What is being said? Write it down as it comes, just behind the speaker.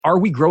Are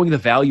we growing the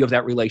value of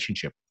that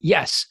relationship?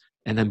 Yes.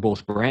 And then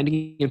both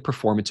branding and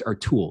performance are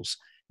tools.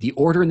 The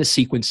order and the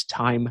sequence,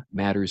 time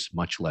matters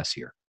much less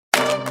here.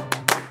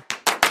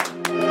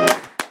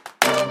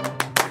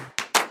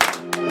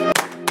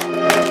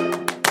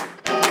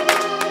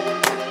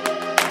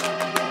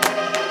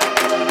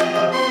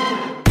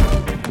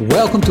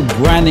 Welcome to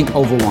Branding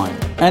Over Wine,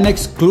 an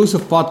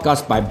exclusive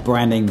podcast by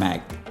Branding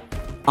Mag.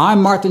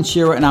 I'm Martin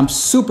Shearer and I'm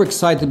super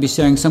excited to be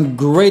sharing some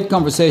great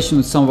conversation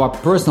with some of our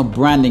personal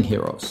branding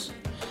heroes.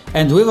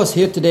 And with us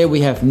here today we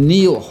have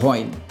Neil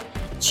Hoyne,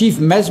 Chief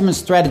Measurement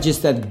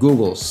Strategist at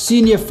Google,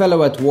 Senior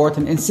Fellow at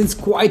Wharton, and since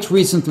quite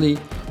recently,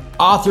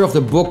 author of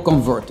the book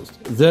Converted,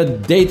 The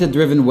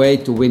Data-Driven Way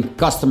to Win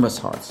Customers'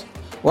 Hearts.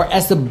 Or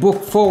as the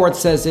book forward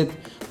says it,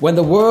 when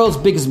the world's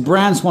biggest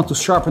brands want to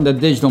sharpen their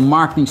digital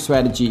marketing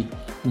strategy,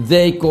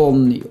 they call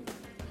Neil.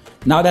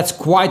 Now that's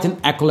quite an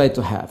accolade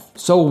to have.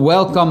 So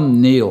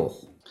welcome, Neil.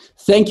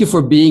 Thank you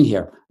for being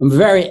here. I'm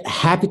very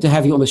happy to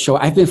have you on the show.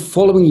 I've been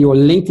following your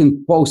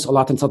LinkedIn posts a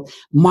lot and thought,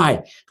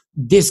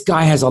 this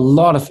guy has a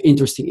lot of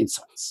interesting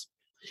insights.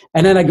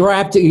 And then I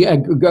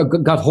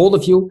got hold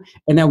of you,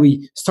 and then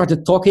we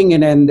started talking,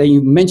 and then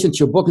you mentioned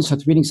your book and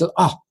started reading. So,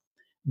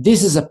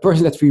 this is a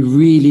person that we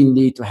really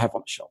need to have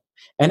on the show.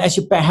 And as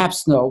you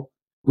perhaps know,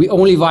 we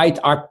only invite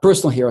our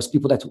personal heroes,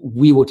 people that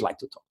we would like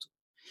to talk to.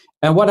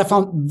 And what I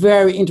found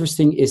very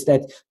interesting is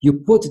that you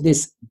put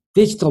this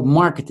digital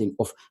marketing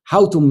of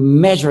how to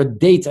measure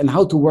data and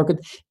how to work it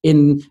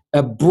in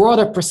a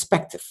broader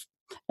perspective.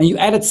 And you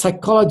added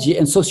psychology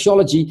and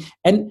sociology,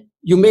 and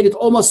you made it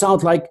almost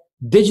sound like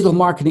digital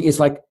marketing is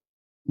like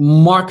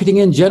marketing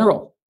in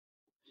general.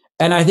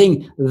 And I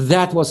think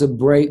that was a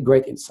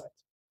great insight.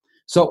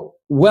 So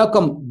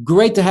welcome.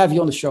 Great to have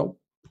you on the show.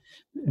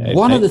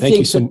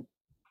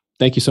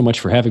 Thank you so much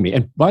for having me.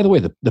 And by the way,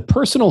 the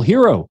personal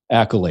hero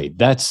accolade,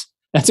 that's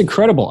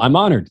incredible. I'm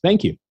honored.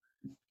 Thank you.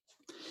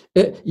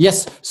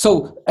 Yes.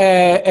 So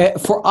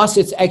for us,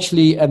 it's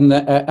actually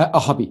a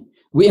hobby.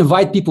 We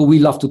invite people we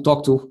love to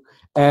talk to.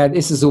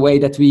 This is a way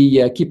that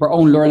we keep our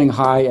own learning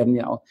high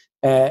and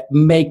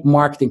make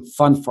marketing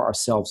fun for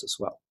ourselves as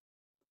well.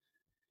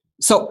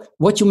 So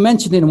what you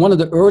mentioned in one of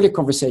the earlier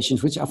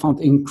conversations, which I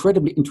found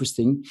incredibly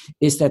interesting,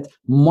 is that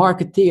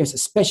marketeers,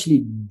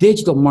 especially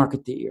digital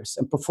marketeers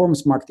and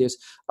performance marketeers,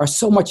 are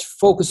so much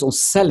focused on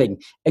selling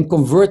and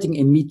converting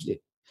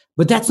immediately.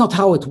 But that's not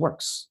how it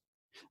works.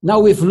 Now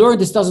we've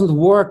learned this doesn't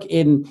work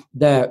in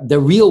the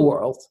real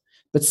world,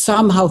 but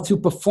somehow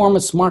through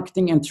performance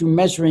marketing and through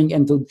measuring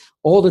and through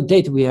all the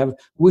data we have,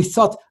 we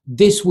thought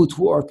this would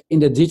work in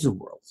the digital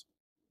world.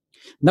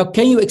 Now,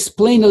 can you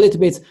explain a little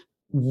bit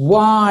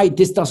why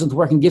this doesn't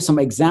work and give some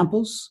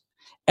examples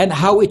and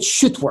how it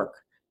should work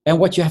and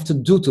what you have to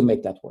do to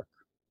make that work?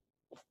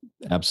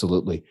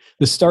 Absolutely.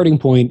 The starting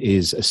point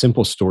is a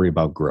simple story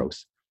about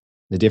growth.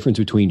 The difference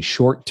between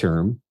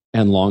short-term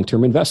and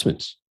long-term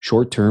investments,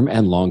 short-term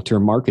and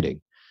long-term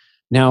marketing.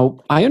 Now,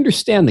 I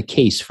understand the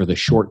case for the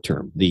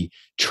short-term, the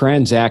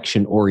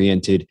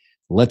transaction-oriented,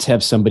 let's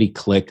have somebody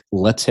click,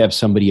 let's have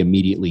somebody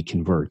immediately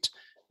convert.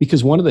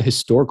 Because one of the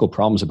historical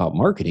problems about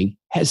marketing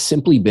has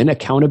simply been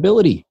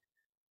accountability.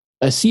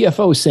 A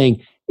CFO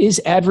saying, is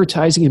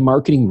advertising and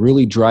marketing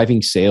really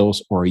driving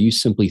sales, or are you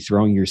simply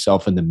throwing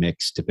yourself in the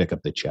mix to pick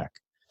up the check?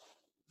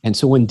 And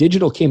so when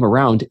digital came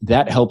around,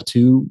 that helped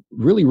to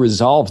really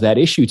resolve that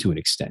issue to an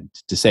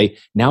extent, to say,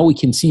 now we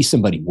can see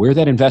somebody, where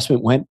that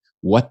investment went,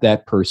 what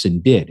that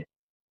person did.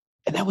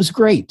 And that was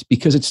great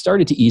because it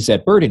started to ease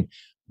that burden.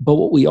 But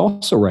what we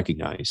also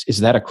recognize is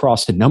that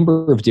across a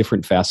number of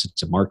different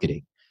facets of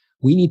marketing,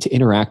 we need to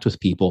interact with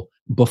people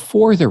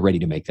before they're ready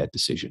to make that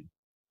decision.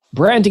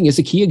 Branding is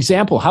a key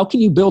example. How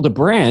can you build a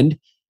brand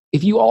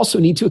if you also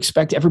need to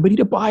expect everybody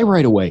to buy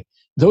right away?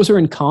 Those are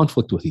in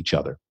conflict with each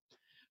other.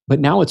 But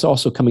now it's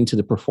also coming to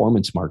the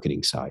performance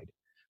marketing side.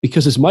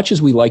 Because as much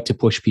as we like to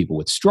push people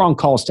with strong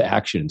calls to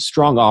action and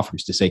strong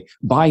offers to say,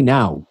 buy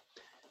now,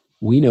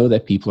 we know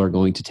that people are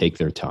going to take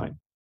their time.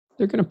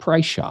 They're going to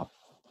price shop.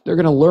 They're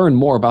going to learn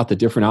more about the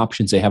different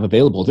options they have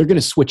available. They're going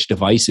to switch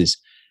devices.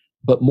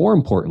 But more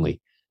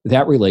importantly,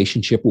 that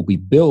relationship will be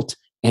built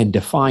and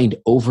defined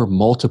over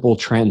multiple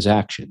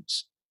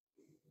transactions.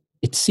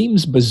 It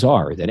seems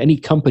bizarre that any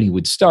company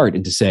would start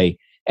and to say,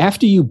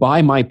 after you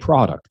buy my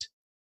product,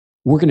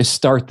 we're going to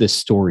start this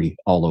story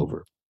all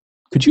over.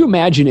 Could you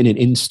imagine in an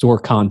in-store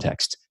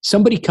context,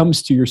 somebody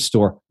comes to your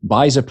store,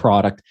 buys a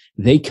product,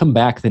 they come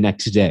back the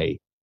next day,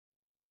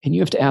 and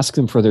you have to ask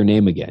them for their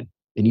name again,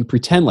 and you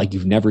pretend like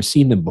you've never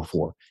seen them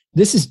before.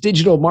 This is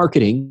digital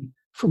marketing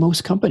for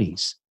most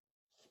companies.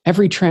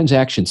 Every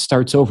transaction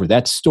starts over.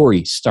 That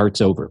story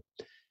starts over.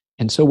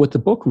 And so what the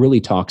book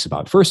really talks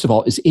about, first of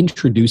all, is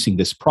introducing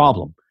this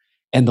problem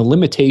and the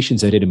limitations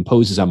that it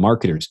imposes on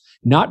marketers,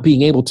 not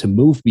being able to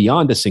move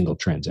beyond a single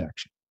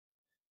transaction.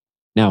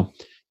 Now,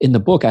 in the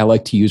book, I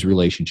like to use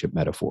relationship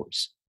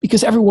metaphors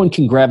because everyone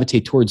can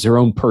gravitate towards their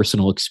own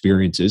personal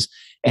experiences.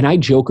 And I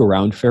joke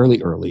around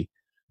fairly early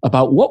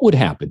about what would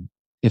happen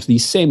if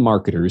these same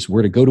marketers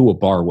were to go to a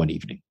bar one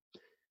evening.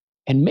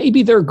 And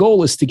maybe their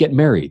goal is to get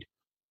married.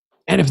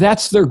 And if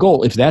that's their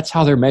goal, if that's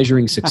how they're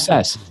measuring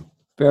success,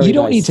 you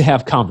don't need to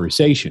have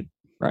conversation,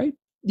 right?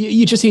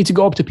 You just need to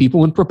go up to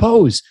people and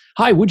propose.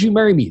 Hi, would you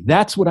marry me?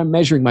 That's what I'm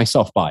measuring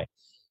myself by.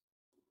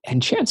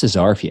 And chances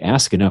are, if you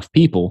ask enough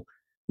people,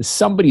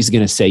 somebody's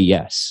going to say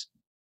yes.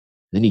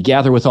 Then you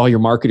gather with all your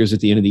marketers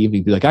at the end of the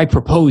evening, be like, I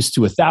proposed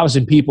to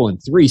 1,000 people and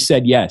 3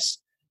 said yes.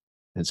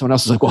 And someone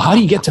else is like, well, how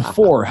do you get to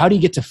 4? How do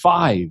you get to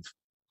 5?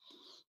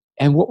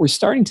 And what we're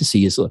starting to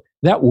see is, look,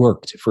 that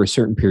worked for a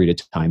certain period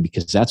of time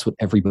because that's what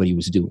everybody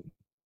was doing.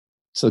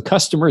 So the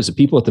customers, the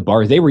people at the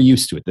bar, they were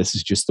used to it. This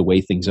is just the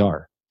way things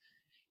are.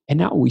 And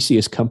now we see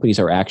as companies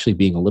are actually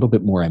being a little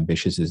bit more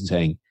ambitious in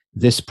saying,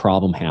 this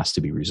problem has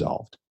to be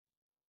resolved.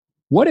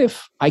 What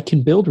if I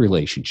can build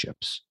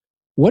relationships?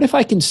 What if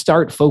I can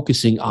start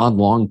focusing on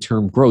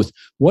long-term growth?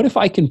 What if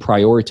I can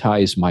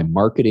prioritize my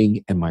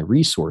marketing and my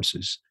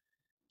resources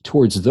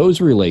towards those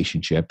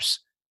relationships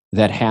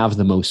that have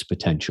the most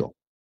potential?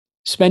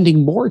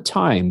 Spending more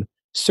time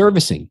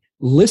servicing,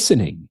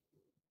 listening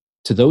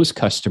to those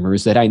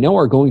customers that I know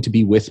are going to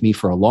be with me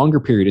for a longer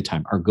period of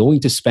time, are going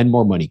to spend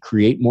more money,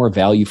 create more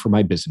value for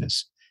my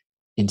business,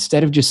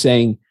 instead of just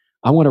saying,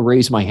 I want to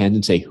raise my hand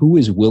and say, who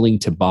is willing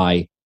to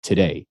buy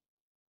today?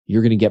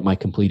 You're going to get my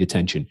complete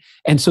attention.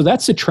 And so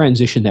that's the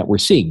transition that we're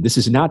seeing. This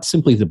is not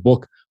simply the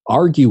book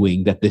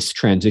arguing that this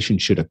transition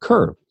should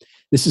occur.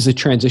 This is a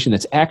transition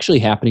that's actually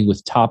happening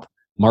with top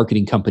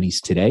marketing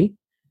companies today.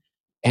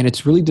 And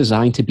it's really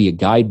designed to be a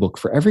guidebook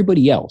for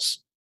everybody else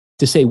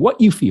to say what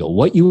you feel,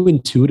 what you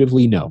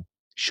intuitively know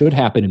should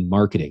happen in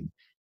marketing.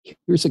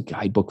 Here's a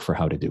guidebook for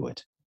how to do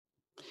it.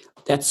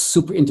 That's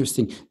super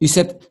interesting. You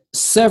said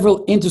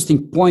several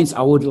interesting points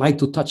I would like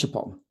to touch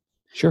upon.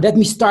 Sure. Let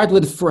me start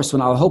with the first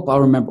one. I hope I'll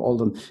remember all of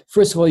them.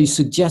 First of all, you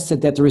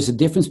suggested that there is a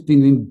difference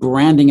between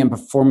branding and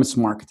performance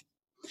marketing.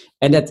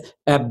 And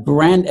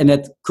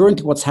that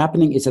currently what's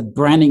happening is that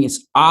branding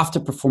is after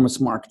performance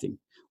marketing.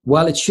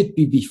 Well, it should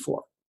be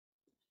before.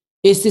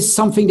 Is this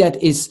something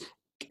that is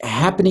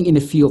happening in the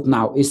field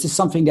now? Is this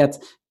something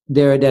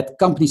that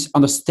companies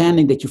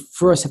understanding that you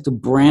first have to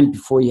brand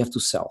before you have to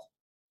sell?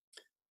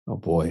 Oh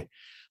boy.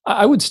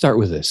 I would start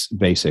with this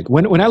basic.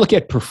 When I look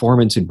at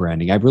performance and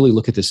branding, I really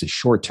look at this as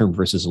short-term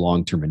versus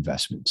long-term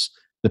investments.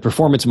 The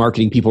performance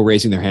marketing people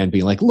raising their hand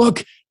being like,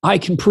 look, I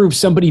can prove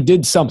somebody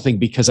did something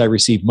because I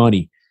received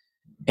money.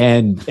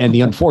 And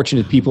the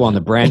unfortunate people on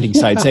the branding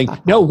side saying,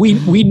 no,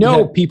 we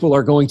know people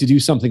are going to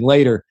do something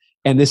later.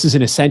 And this is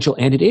an essential,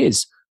 and it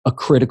is a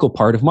critical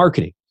part of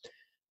marketing.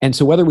 And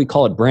so whether we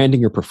call it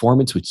branding or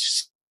performance,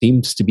 which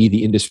seems to be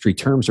the industry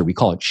terms, or we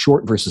call it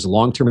short versus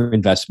long-term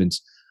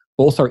investments,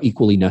 both are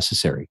equally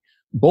necessary.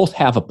 Both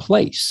have a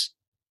place.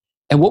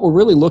 And what we're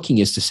really looking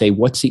is to say,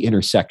 what's the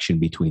intersection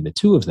between the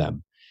two of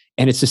them?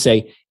 And it's to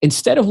say,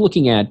 instead of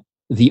looking at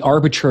the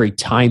arbitrary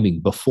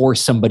timing before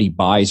somebody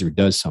buys or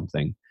does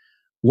something,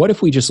 what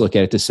if we just look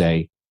at it to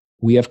say,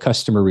 we have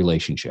customer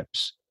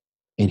relationships.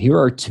 And here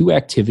are 2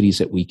 activities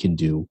that we can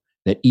do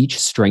that each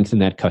strengthen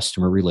that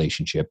customer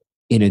relationship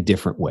in a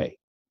different way.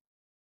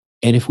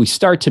 And if we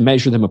start to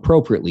measure them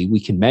appropriately, we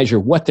can measure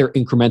what their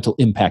incremental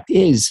impact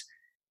is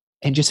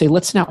and just say,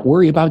 let's not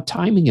worry about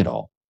timing at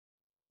all.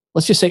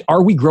 Let's just say,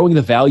 are we growing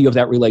the value of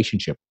that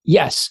relationship?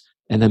 Yes.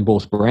 And then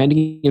both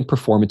branding and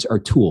performance are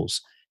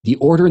tools. The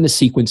order and the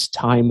sequence,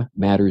 time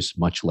matters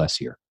much less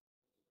here.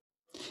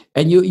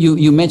 And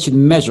you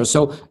mentioned measure.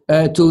 So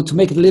to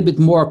make it a little bit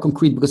more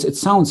concrete, because it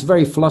sounds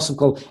very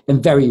philosophical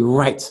and very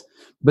right.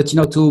 But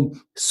to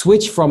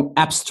switch from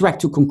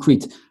abstract to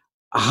concrete,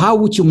 how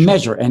would you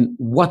measure and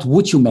what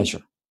would you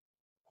measure?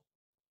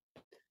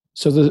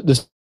 So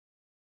the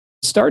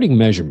starting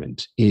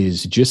measurement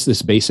is just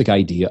this basic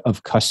idea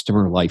of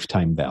customer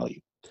lifetime value,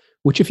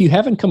 which if you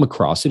haven't come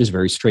across it is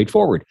very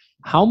straightforward.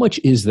 How much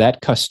is that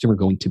customer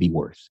going to be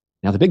worth?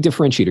 Now, the big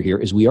differentiator here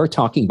is we are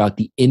talking about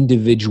the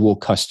individual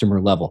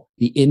customer level,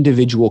 the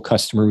individual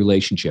customer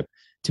relationship,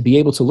 to be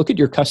able to look at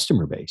your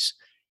customer base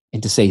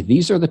and to say,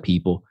 these are the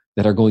people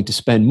that are going to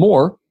spend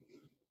more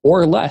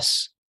or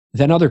less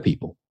than other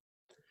people.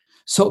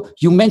 So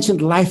you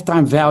mentioned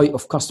lifetime value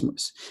of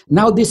customers.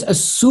 Now, this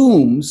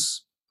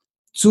assumes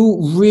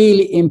 2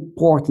 really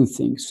important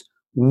things.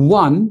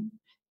 One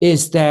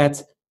is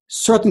that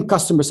certain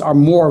customers are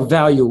more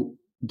valuable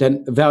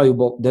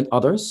than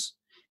others,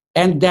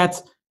 and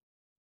that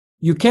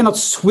you cannot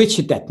switch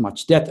it that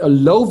much, that a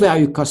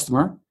low-value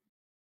customer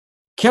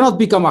cannot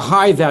become a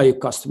high-value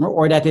customer,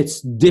 or that it's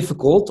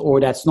difficult,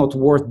 or that's not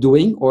worth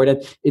doing, or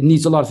that it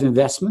needs a lot of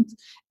investment.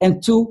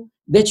 And 2,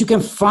 that you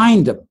can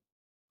find them.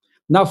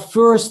 Now,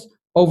 first,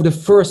 over the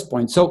first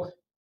point. So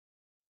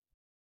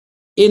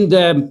in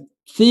the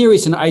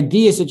theories and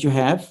ideas that you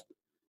have,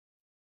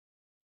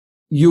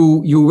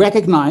 you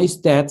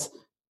recognize that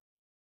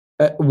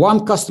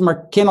one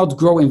customer cannot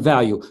grow in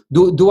value.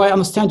 Do I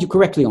understand you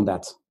correctly on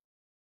that?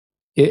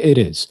 It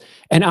is.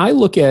 And I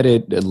look at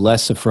it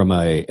less from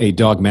a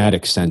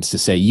dogmatic sense to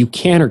say you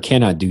can or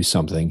cannot do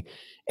something.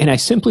 And I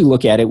simply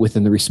look at it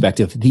within the respect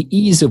of the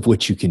ease of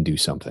which you can do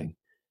something.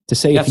 To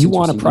say, if you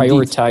want to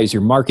prioritize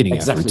your marketing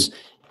efforts,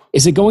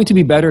 is it going to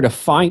be better to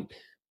find,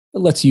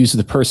 Let's use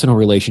the personal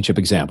relationship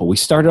example. We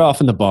started off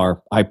in the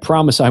bar. I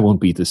promise I won't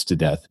beat this to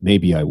death.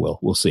 Maybe I will.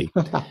 We'll see.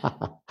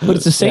 But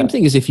it's the same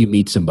thing as if you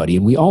meet somebody,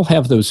 and we all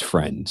have those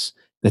friends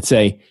that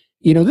say,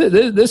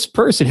 this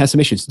person has some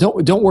issues.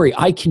 Don't worry,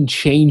 I can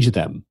change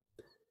them.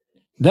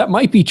 That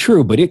might be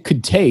true, but it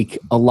could take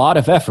a lot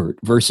of effort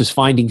versus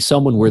finding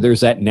someone where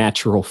there's that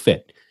natural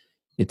fit.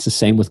 It's the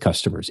same with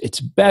customers. It's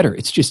better.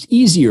 It's just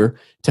easier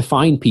to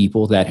find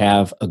people that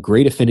have a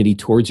great affinity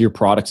towards your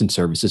products and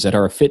services that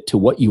are a fit to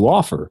what you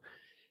offer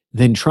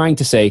than trying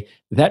to say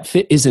that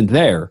fit isn't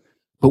there,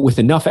 but with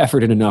enough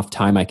effort and enough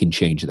time, I can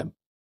change them.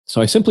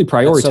 So I simply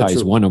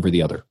prioritize one over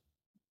the other.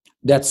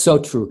 That's so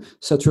true.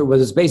 So true.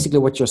 But it's basically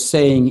what you're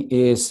saying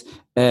is,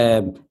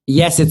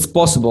 yes, it's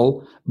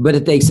possible, but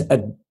it takes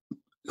a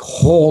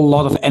whole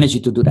lot of energy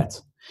to do that.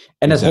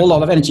 And there's a whole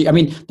lot of energy. I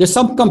mean, there's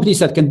some companies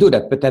that can do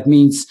that, but that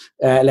means,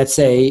 let's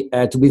say,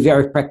 to be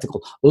very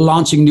practical,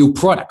 launching new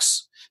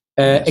products,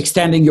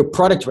 extending your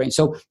product range.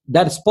 So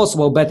that is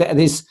possible, but that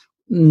is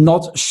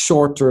not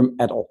short-term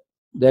at all.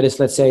 That is,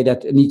 let's say,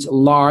 that it needs a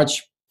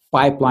large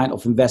pipeline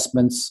of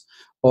investments,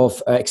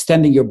 of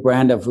extending your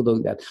brand and for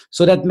doing that.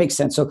 So that makes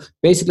sense. So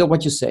basically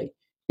what you say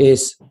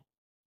is,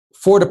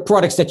 for the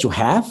products that you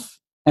have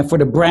and for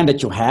the brand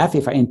that you have,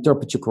 if I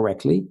interpret you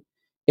correctly,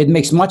 it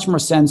makes much more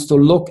sense to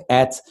look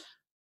at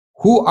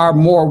who are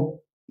more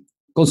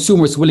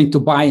consumers willing to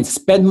buy and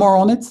spend more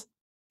on it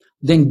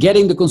than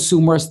getting the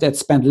consumers that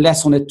spend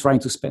less on it trying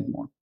to spend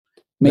more.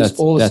 Makes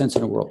all the sense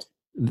in the world.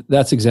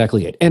 That's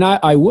exactly it. And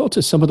I will,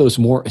 to some of those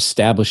more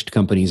established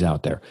companies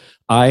out there,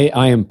 I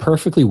am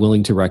perfectly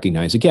willing to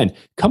recognize, again,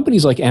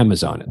 companies like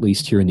Amazon, at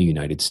least here in the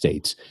United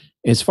States,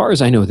 as far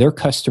as I know, their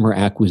customer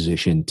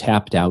acquisition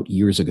tapped out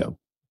years ago.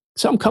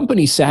 Some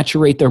companies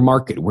saturate their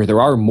market where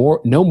there are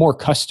no more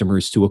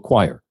customers to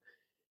acquire.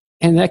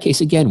 And in that case,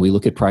 again, we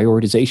look at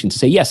prioritization to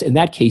say, yes, in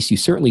that case, you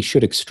certainly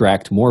should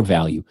extract more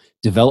value,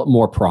 develop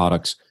more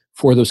products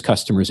for those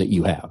customers that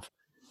you have.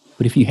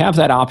 But if you have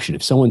that option,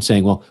 if someone's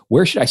saying, well,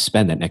 where should I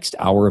spend that next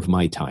hour of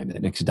my time,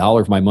 that next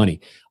dollar of my money?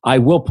 I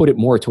will put it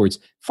more towards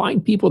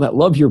find people that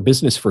love your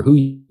business for who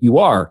you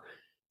are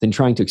than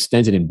trying to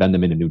extend it and bend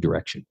them in a new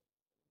direction.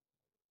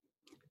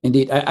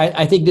 Indeed.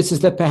 I think this is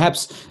that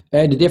perhaps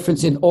the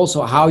difference in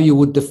also how you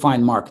would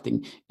define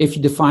marketing. If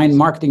you define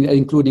marketing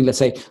including, let's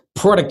say,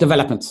 product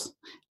development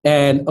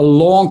and a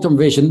long-term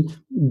vision,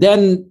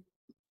 then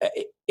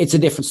it's a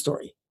different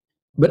story.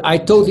 But I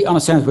totally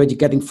understand where you're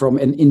getting from.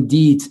 And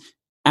indeed,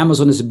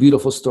 Amazon is a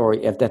beautiful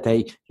story of that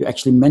you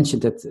actually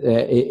mentioned it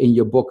in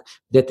your book,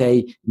 that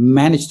they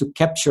managed to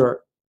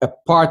capture a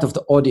part of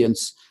the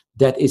audience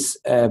that is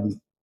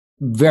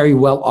very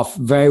well off,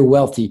 very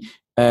wealthy,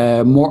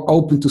 more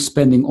open to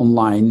spending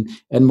online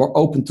and more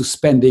open to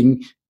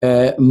spending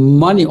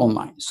money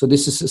online. So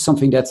this is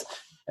something that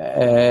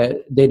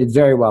they did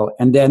very well.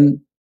 And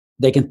then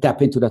they can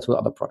tap into that with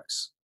other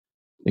products.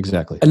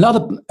 Exactly.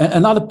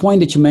 Another point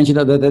that you mentioned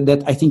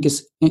that I think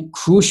is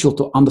crucial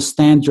to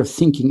understand your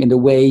thinking and the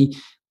way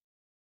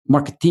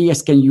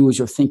marketeers can use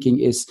your thinking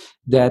is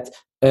that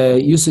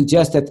you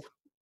suggest that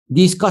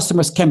these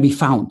customers can be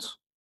found,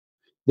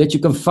 that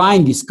you can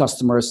find these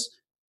customers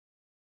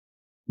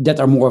that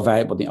are more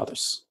valuable than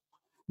others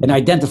and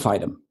identify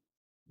them.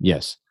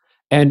 Yes.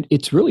 And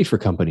it's really for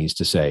companies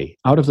to say,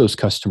 out of those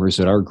customers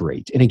that are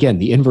great, and again,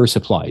 the inverse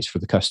applies for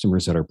the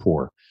customers that are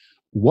poor,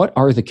 what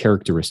are the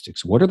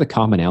characteristics? What are the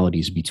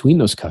commonalities between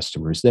those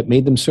customers that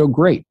made them so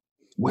great?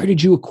 Where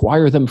did you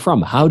acquire them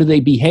from? How do they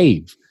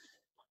behave?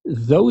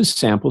 Those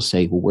samples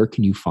say, well, where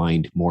can you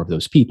find more of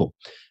those people?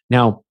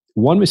 Now,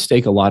 one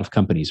mistake a lot of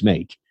companies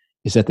make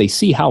is that they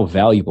see how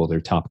valuable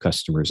their top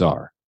customers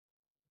are.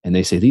 And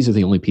they say, these are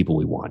the only people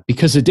we want,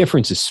 because the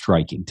difference is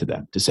striking to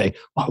them to say,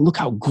 wow, look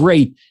how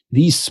great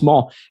these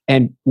small.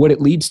 And what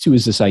it leads to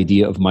is this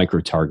idea of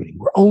micro-targeting.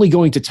 We're only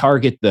going to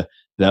target the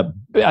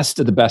best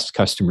of the best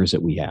customers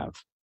that we have.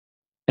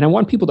 And I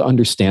want people to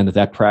understand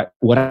that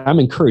what I'm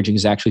encouraging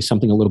is actually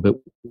something a little bit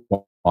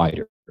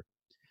wider,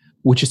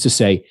 which is to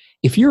say,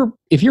 if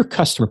your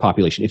customer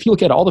population, if you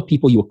look at all the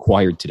people you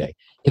acquired today,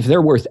 if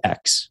they're worth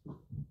X,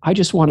 I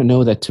just want to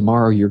know that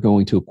tomorrow you're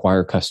going to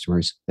acquire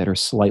customers that are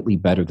slightly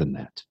better than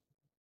that.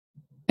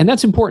 And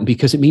that's important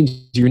because it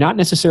means you're not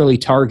necessarily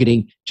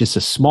targeting just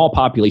a small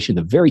population,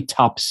 the very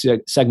top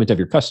segment of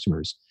your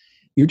customers.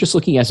 You're just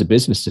looking as a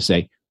business to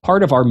say,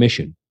 part of our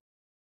mission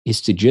is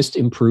to just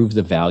improve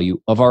the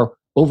value of our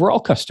overall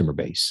customer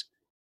base.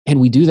 And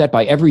we do that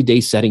by every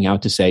day setting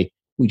out to say,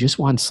 we just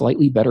want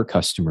slightly better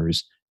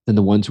customers than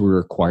the ones we were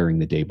acquiring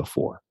the day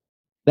before.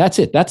 That's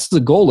it. That's the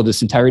goal of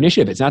this entire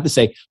initiative. It's not to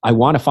say, I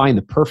want to find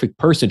the perfect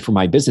person for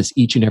my business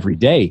each and every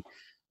day.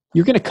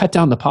 You're going to cut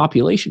down the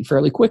population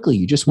fairly quickly.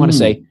 You just want to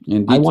say,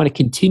 indeed, I want to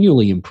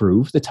continually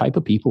improve the type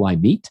of people I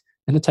meet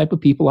and the type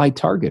of people I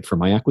target for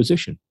my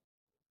acquisition.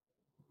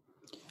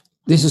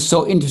 This is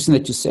so interesting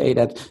that you say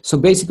that. So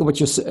basically what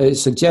you're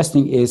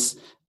suggesting is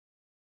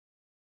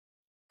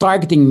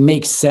targeting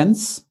makes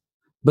sense,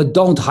 but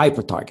don't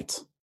hyper-target.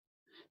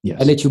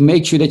 Yes. And that you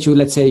make sure that you,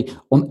 let's say,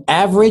 on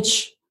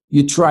average,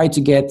 you try to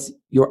get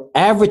your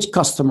average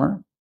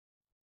customer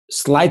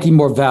slightly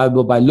more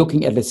valuable by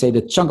looking at, let's say,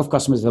 the chunk of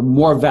customers that are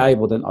more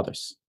valuable than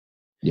others.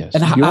 Yes.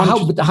 And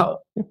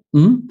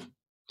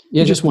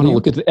you just want to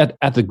look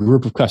at the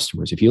group of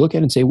customers. If you look at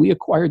it and say, we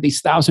acquired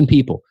these 1,000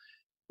 people,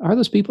 are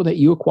those people that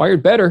you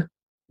acquired better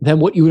than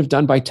what you would have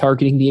done by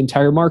targeting the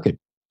entire market?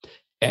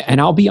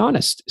 And I'll be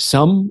honest,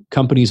 some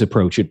companies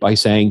approach it by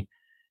saying,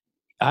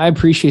 I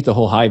appreciate the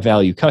whole high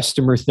value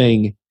customer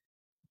thing,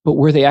 but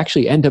where they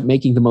actually end up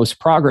making the most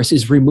progress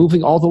is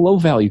removing all the low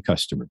value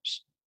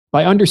customers.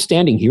 By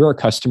understanding here are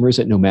customers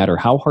that no matter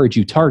how hard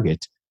you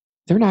target,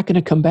 they're not going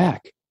to come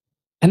back.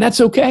 And that's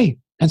okay.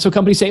 And so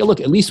companies say,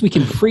 look, at least we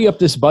can free up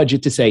this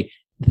budget to say,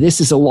 this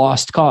is a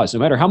lost cause. No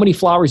matter how many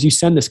flowers you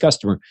send this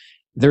customer,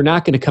 they're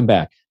not going to come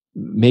back.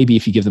 Maybe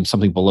if you give them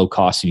something below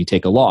cost and you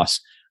take a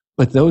loss.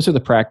 But those are the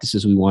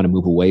practices we want to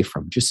move away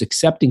from. Just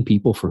accepting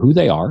people for who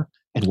they are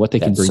and what they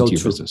can bring to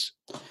your business.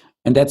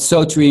 And that's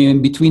so true.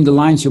 In between the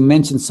lines, you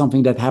mentioned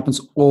something that happens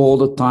all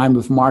the time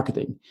with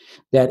marketing.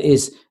 That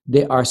is,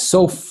 they are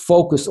so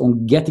focused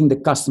on getting the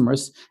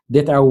customers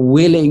that are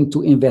willing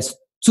to invest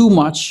too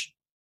much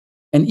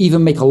and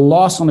even make a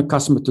loss on the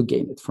customer to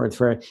gain it.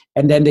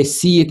 And then they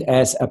see it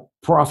as a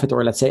profit,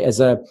 or let's say as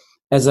a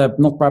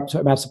not perhaps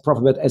a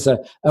profit, but as a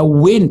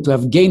win to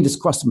have gained this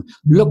customer.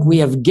 Look, we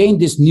have gained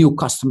this new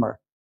customer,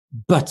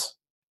 but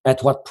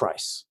at what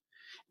price?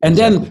 And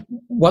then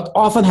what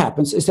often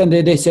happens is then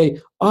they say,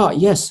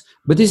 yes,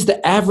 but this is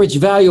the average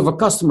value of a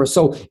customer.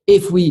 So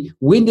if we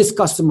win this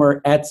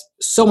customer at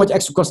so much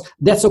extra cost,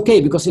 that's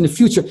okay, because in the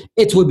future,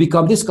 it will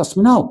become this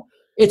customer. No,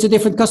 it's a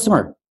different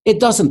customer. It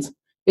doesn't.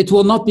 It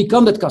will not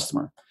become that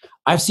customer.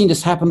 I've seen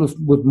this happen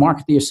with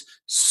marketers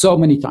so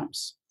many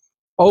times.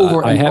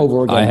 Over and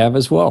over again. I have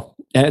as well.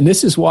 And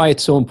this is why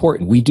it's so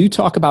important. We do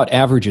talk about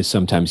averages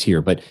sometimes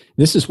here, but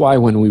this is why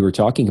when we were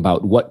talking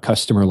about what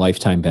customer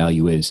lifetime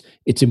value is,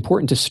 it's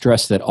important to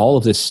stress that all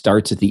of this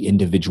starts at the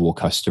individual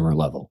customer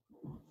level.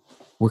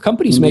 Where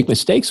companies make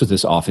mistakes with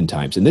this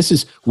oftentimes, and this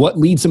is what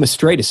leads them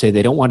astray to say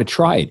they don't want to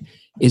try it,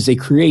 is they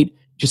create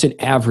just an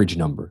average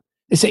number.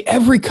 They say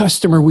every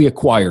customer we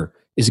acquire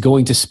is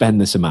going to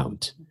spend this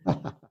amount.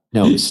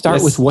 No,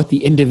 start with what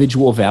the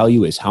individual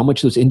value is, how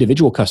much those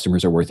individual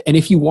customers are worth. And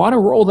if you want to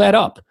roll that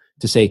up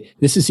to say,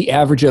 this is the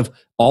average of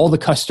all the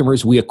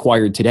customers we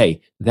acquired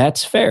today,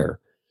 that's fair.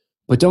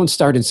 But don't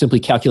start and simply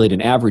calculate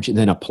an average and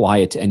then apply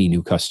it to any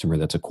new customer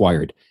that's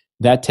acquired.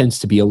 That tends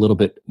to be a little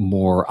bit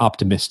more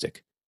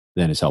optimistic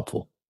than is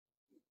helpful.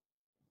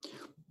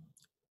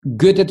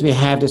 Good that we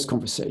have this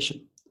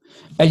conversation.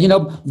 And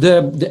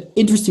the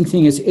interesting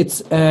thing is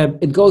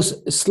it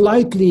goes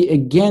slightly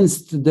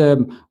against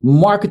the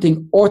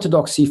marketing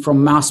orthodoxy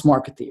from mass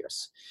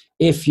marketeers.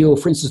 If you,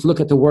 for instance, look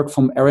at the work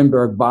from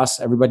Ehrenberg Bass,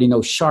 everybody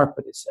knows Sharp,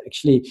 but it's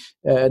actually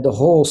the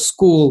whole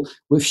school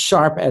with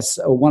Sharp as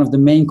one of the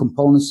main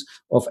components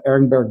of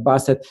Ehrenberg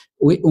Bass. That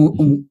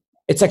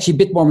it's actually a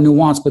bit more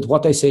nuanced, but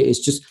what they say is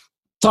just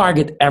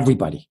target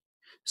everybody,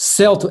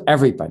 sell to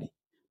everybody.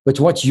 But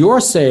what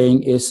you're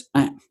saying is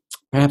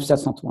perhaps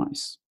that's not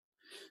wise.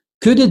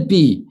 Could it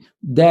be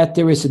that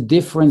there is a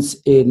difference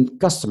in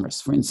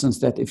customers? For instance,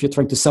 that if you're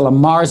trying to sell a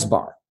Mars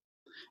bar,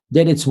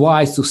 then it's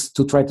wise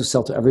to try to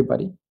sell to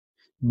everybody.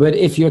 But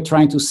if you're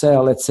trying to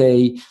sell, let's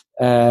say,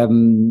 a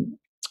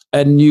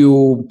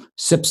new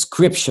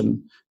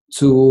subscription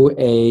to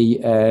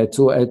a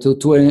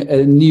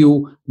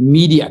new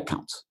media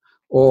account,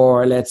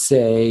 or let's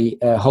say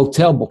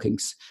hotel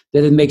bookings,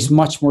 then it makes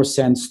much more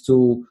sense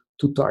to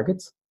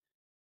target.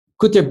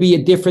 Could there be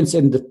a difference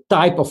in the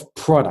type of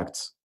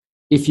product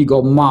if you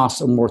go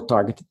mass or more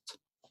targeted?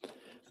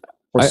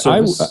 Or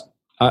service?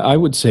 I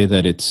would say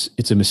that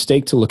it's a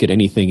mistake to look at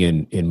anything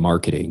in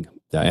marketing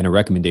and a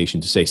recommendation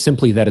to say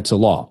simply that it's a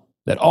law,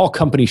 that all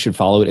companies should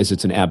follow it as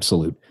it's an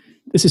absolute.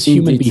 This is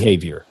human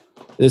behavior.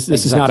 This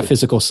is not a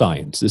physical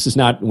science.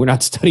 We're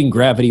not studying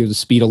gravity or the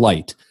speed of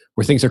light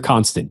where things are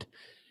constant.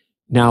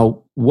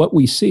 Now, what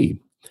we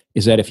see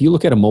is that if you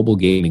look at a mobile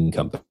gaming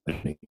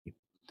company,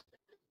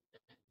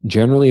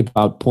 generally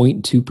about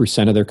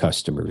 0.2% of their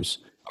customers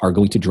are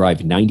going to drive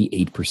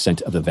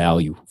 98% of the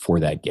value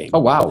for that game. Oh,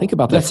 wow. Think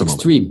about that. That's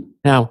extreme.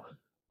 Now,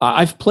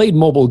 I've played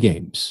mobile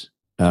games,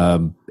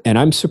 and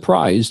I'm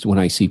surprised when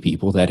I see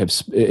people that have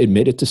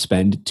admitted to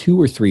spend $200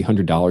 or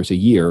 $300 a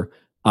year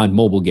on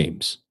mobile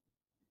games.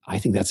 I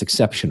think that's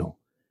exceptional.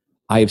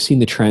 I have seen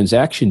the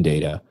transaction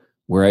data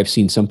where I've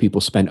seen some people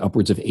spend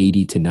upwards of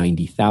 $80,000 to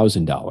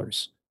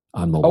 $90,000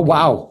 on mobile games.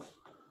 Wow.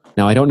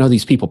 Now, I don't know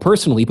these people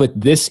personally, but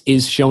this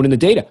is shown in the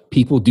data.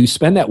 People do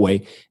spend that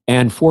way.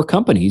 And for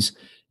companies,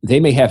 they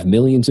may have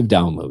millions of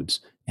downloads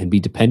and be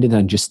dependent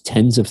on just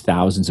tens of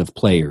thousands of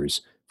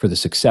players for the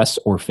success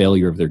or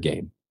failure of their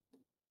game.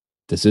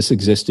 Does this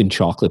exist in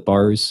chocolate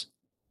bars?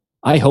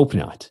 I hope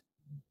not.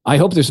 I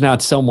hope there's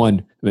not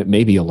someone,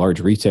 maybe a large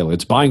retailer,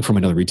 it's buying from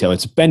another retailer,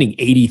 it's spending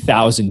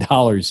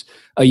 $80,000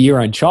 a year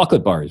on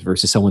chocolate bars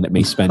versus someone that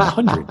may spend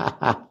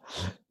 $100.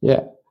 Yeah.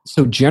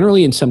 So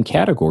generally in some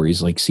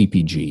categories like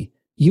CPG,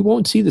 you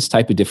won't see this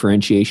type of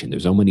differentiation.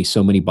 There's only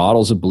so many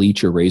bottles of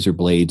bleach or razor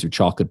blades or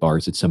chocolate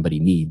bars that somebody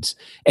needs.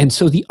 And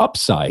so the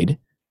upside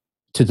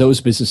to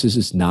those businesses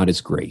is not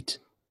as great.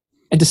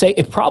 And to say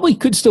it probably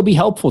could still be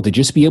helpful to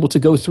just be able to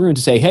go through and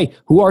to say, hey,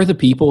 who are the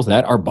people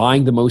that are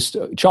buying the most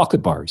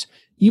chocolate bars?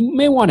 You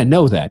may want to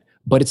know that,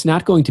 but it's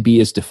not going to be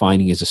as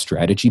defining as a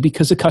strategy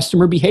because the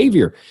customer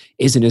behavior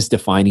isn't as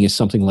defining as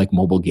something like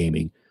mobile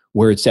gaming,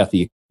 where it's at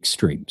the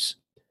extremes.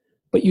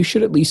 But you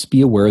should at least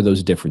be aware of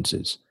those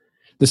differences.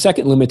 The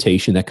second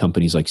limitation that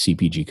companies like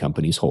CPG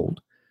companies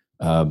hold,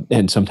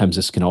 and sometimes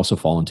this can also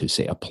fall into,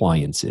 say,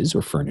 appliances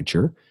or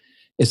furniture,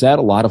 is that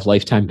a lot of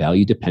lifetime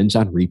value depends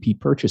on repeat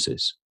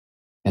purchases.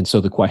 And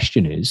so the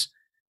question is,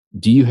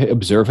 do you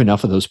observe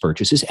enough of those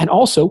purchases? And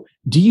also,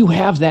 do you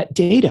have that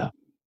data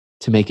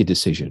to make a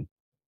decision?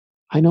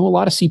 I know a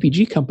lot of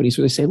CPG companies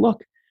where they say,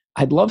 look,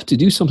 I'd love to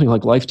do something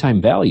like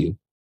lifetime value,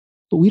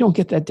 but we don't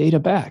get that data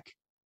back.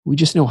 We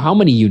just know how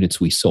many units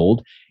we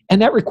sold,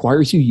 and that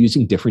requires you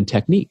using different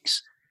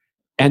techniques.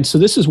 And so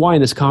this is why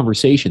in this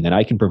conversation that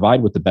I can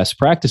provide what the best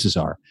practices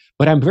are.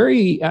 But I'm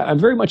very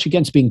much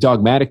against being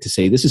dogmatic to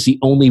say this is the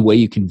only way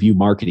you can view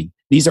marketing.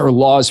 These are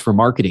laws for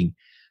marketing,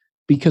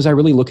 because I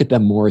really look at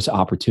them more as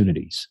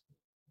opportunities.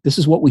 This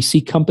is what we see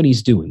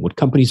companies doing, what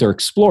companies are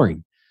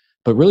exploring.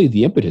 But really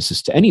the impetus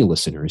is to any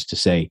listener is to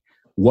say,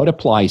 what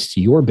applies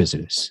to your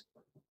business?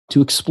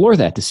 To explore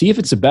that, to see if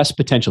it's the best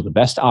potential, the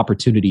best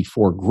opportunity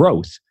for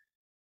growth,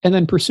 and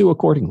then pursue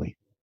accordingly.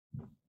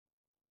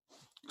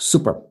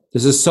 Super.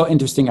 This is so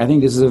interesting. I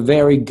think this is a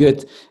very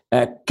good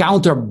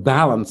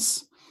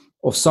counterbalance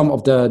of some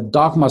of the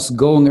dogmas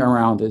going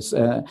around this.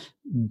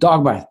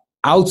 Dogma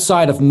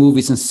outside of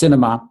movies and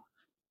cinema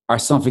are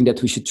something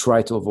that we should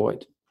try to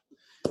avoid.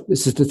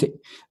 This is the thing.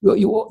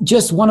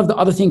 Just one of the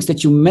other things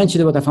that you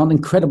mentioned, what I found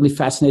incredibly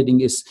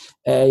fascinating is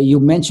you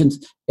mentioned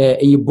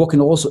in your book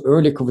and also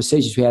earlier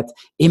conversations we had,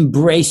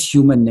 embrace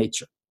human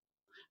nature.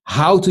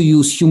 How to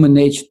use human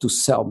nature to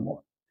sell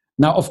more.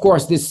 Now, of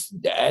course, this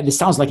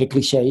sounds like a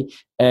cliche.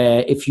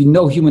 If you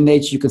know human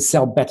nature, you can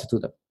sell better to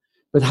them.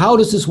 But how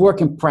does this work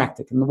in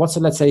practice? And what's,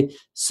 let's say,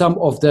 some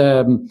of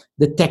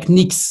the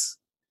techniques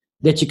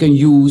that you can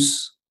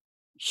use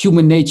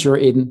human nature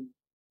in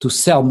to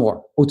sell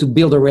more or to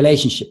build a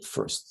relationship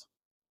first?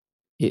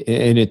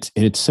 In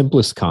its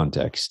simplest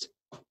context,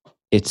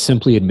 it's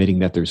simply admitting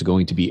that there's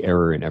going to be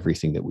error in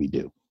everything that we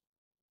do.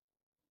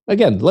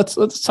 Again, let's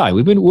tie.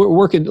 We're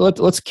working.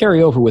 Let's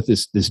carry over with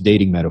this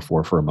dating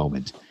metaphor for a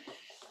moment.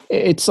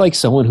 It's like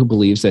someone who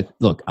believes that,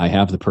 look, I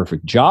have the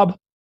perfect job.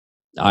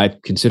 I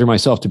consider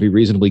myself to be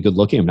reasonably good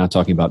looking. I'm not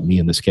talking about me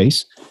in this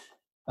case.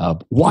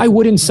 Why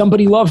wouldn't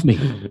somebody love me?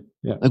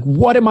 Yeah. Like,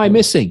 what am I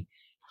missing?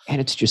 And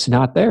it's just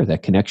not there.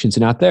 That connection's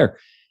not there.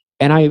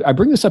 And I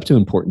bring this up to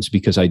importance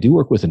because I do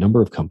work with a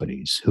number of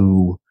companies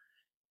who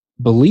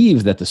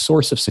believe that the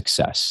source of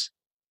success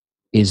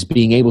is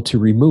being able to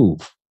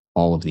remove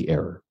all of the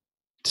error.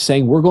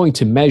 Saying we're going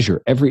to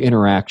measure every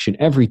interaction,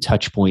 every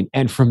touch point,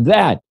 and from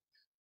that,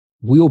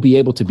 we'll be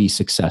able to be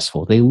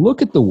successful. They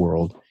look at the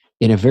world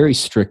in a very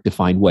strict,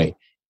 defined way.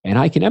 And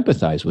I can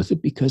empathize with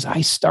it because I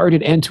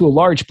started, and to a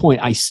large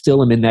point, I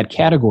still am in that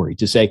category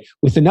to say,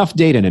 with enough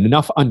data and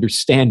enough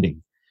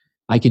understanding,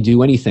 I can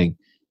do anything.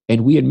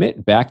 And we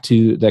admit, back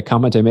to that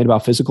comment I made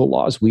about physical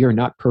laws, we are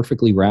not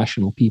perfectly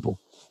rational people.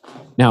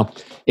 Now,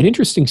 an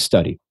interesting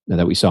study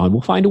that we saw, and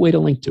we'll find a way to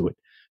link to it,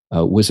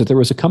 was that there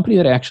was a company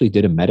that actually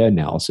did a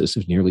meta-analysis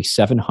of nearly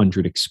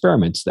 700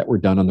 experiments that were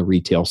done on the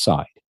retail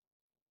side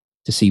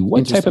to see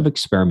what type of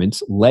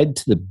experiments led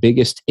to the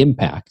biggest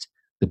impact,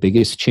 the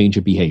biggest change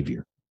of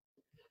behavior.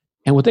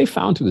 And what they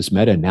found through this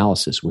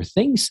meta-analysis were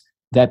things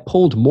that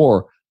pulled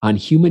more on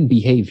human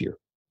behavior,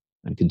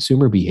 on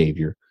consumer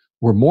behavior,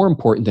 were more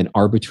important than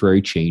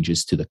arbitrary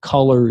changes to the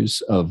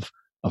colors of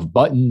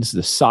buttons,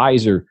 the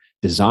size or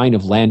design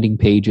of landing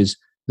pages.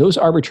 Those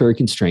arbitrary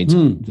constraints,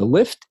 the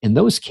lift in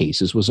those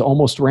cases was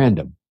almost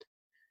random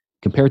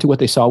compared to what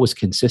they saw was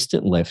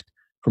consistent lift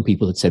from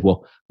people that said,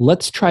 well,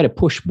 let's try to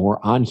push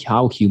more on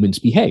how humans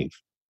behave.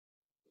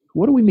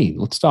 What do we mean?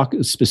 Let's talk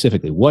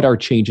specifically. What are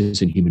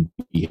changes in human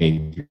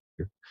behavior?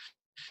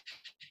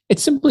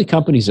 It's simply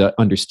companies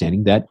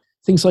understanding that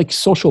things like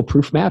social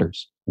proof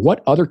matters.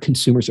 What other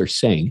consumers are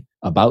saying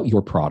about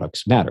your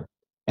products matter.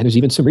 And there's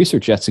even some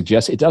research that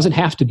suggests it doesn't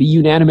have to be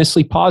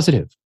unanimously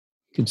positive.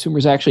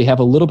 Consumers actually have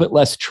a little bit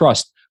less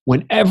trust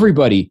when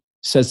everybody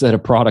says that a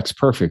product's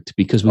perfect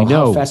because we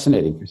know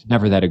fascinating. There's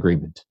never that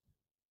agreement.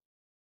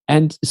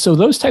 And so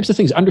those types of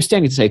things,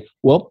 understanding to say,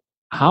 well,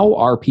 how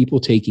are people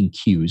taking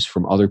cues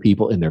from other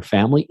people in their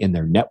family, in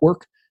their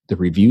network, the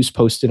reviews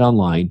posted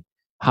online?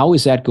 How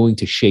is that going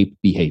to shape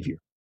behavior?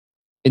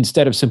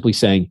 Instead of simply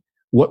saying,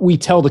 what we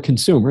tell the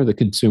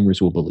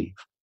consumers will believe.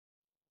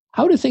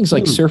 How do things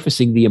like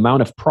surfacing the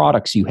amount of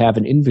products you have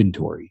in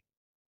inventory,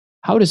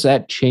 how does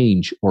that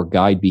change or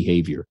guide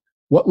behavior?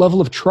 What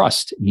level of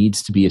trust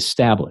needs to be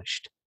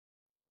established?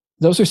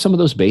 Those are some of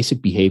those basic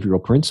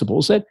behavioral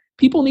principles that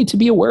people need to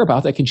be aware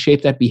about that can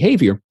shape that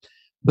behavior,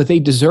 but they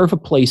deserve a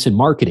place in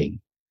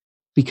marketing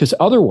because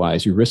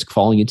otherwise you risk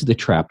falling into the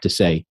trap to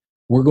say,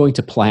 we're going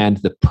to plan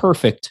the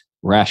perfect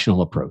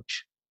rational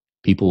approach.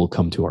 People will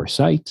come to our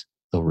site,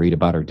 they'll read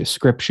about our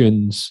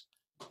descriptions,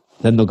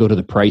 then they'll go to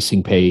the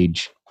pricing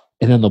page,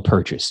 and then they'll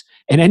purchase.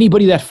 And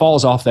anybody that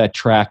falls off that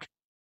track,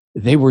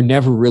 they were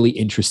never really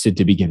interested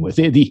to begin with.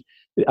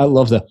 I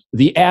love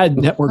the ad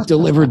network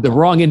delivered the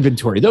wrong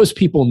inventory. Those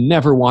people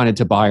never wanted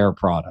to buy our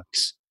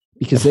products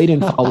because they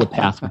didn't follow the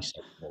path we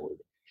set forward.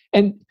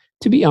 And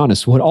to be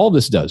honest, what all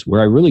this does,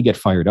 where I really get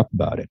fired up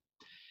about it,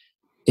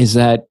 is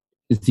that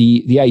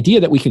the idea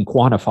that we can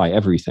quantify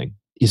everything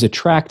is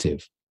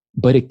attractive,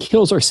 but it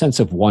kills our sense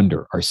of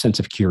wonder, our sense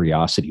of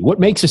curiosity. What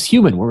makes us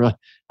human? We're like,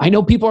 I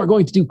know people are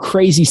going to do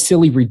crazy,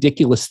 silly,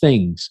 ridiculous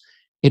things.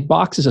 It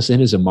boxes us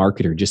in as a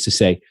marketer just to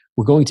say,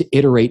 we're going to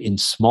iterate in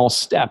small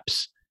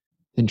steps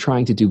than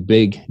trying to do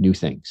big, new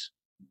things.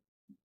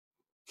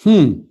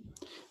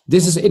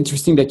 This is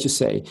interesting that you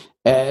say.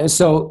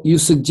 So you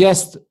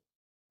suggest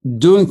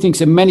doing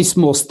things in many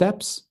small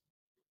steps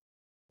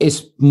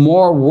is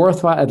more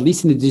worthwhile, at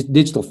least in the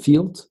digital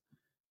field,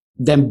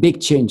 than big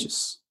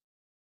changes.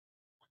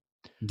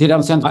 Did I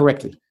understand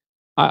correctly?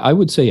 I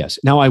would say yes.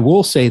 Now, I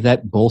will say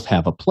that both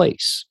have a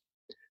place.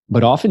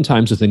 But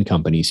oftentimes within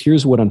companies,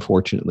 here's what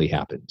unfortunately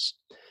happens.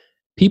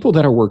 People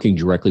that are working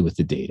directly with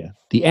the data,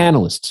 the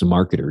analysts and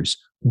marketers,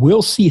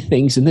 will see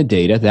things in the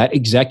data that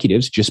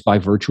executives, just by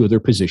virtue of their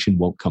position,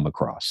 won't come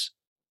across.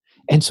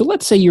 And so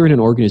let's say you're in an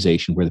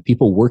organization where the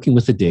people working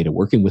with the data,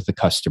 working with the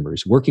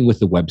customers, working with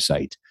the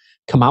website,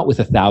 come out with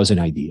 1,000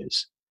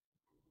 ideas.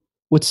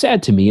 What's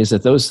sad to me is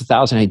that those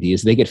 1,000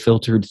 ideas, they get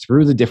filtered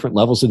through the different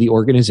levels of the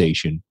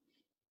organization.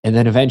 And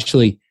then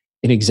eventually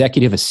an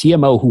executive, a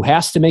CMO who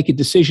has to make a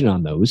decision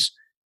on those,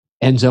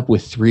 ends up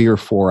with 3 or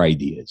 4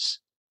 ideas.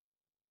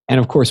 And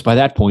of course, by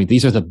that point,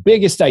 these are the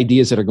biggest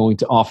ideas that are going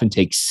to often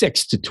take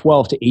 6 to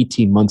 12 to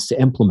 18 months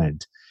to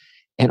implement.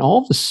 And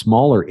all the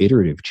smaller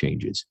iterative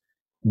changes,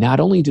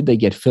 not only did they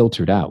get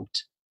filtered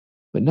out,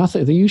 but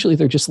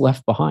they're just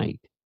left behind.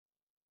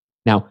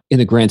 Now, in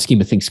the grand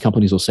scheme of things,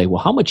 companies will say,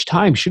 well, how much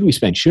time should we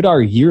spend? Should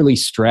our yearly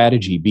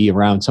strategy be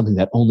around something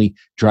that only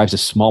drives a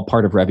small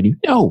part of revenue?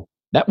 No,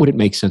 that wouldn't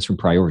make sense from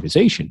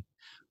prioritization.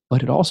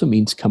 But it also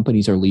means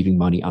companies are leaving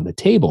money on the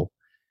table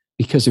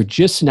because they're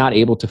just not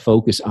able to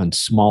focus on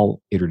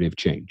small iterative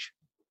change.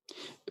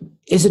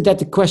 Isn't that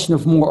the question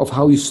of more of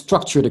how you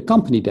structure the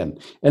company then,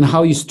 and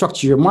how you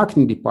structure your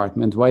marketing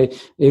department, right?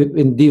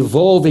 In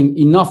devolving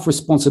enough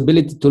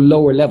responsibility to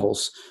lower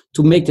levels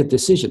to make that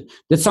decision?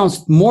 That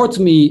sounds more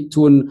to me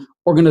to an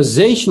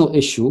organizational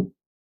issue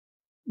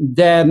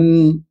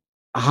than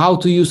how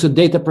to use the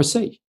data per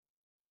se.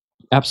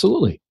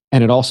 Absolutely.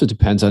 And it also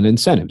depends on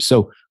incentives.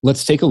 So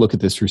let's take a look at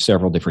this through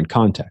several different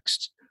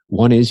contexts.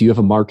 One is you have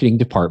a marketing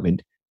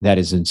department that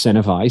is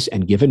incentivized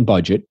and given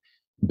budget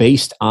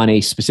based on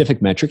a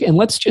specific metric. And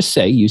let's just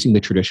say, using the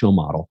traditional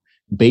model,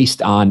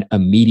 based on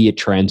immediate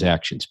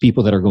transactions,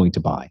 people that are going to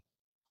buy.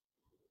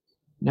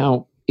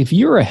 Now, if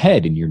you're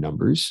ahead in your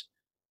numbers,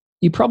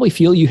 you probably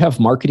feel you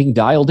have marketing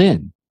dialed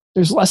in.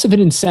 There's less of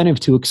an incentive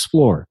to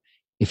explore.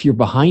 If you're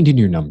behind in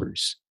your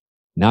numbers,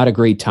 not a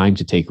great time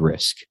to take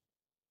risk.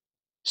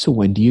 So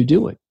when do you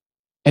do it?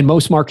 And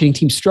most marketing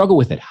teams struggle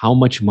with it. How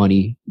much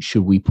money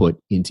should we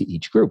put into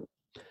each group?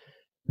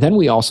 Then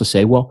we also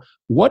say, well,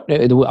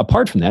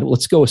 apart from that,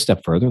 let's go a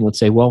step further and let's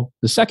say, well,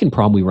 the second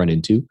problem we run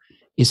into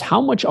is how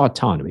much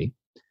autonomy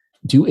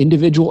do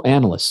individual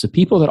analysts, the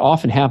people that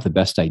often have the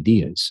best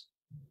ideas,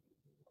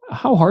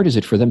 how hard is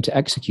it for them to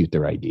execute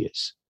their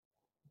ideas?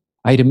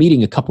 I had a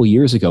meeting a couple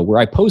years ago where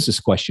I posed this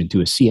question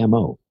to a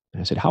CMO.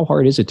 And I said, how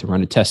hard is it to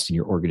run a test in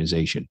your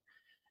organization?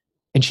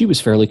 And she was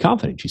fairly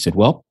confident. She said,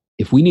 well,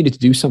 if we needed to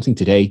do something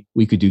today,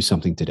 we could do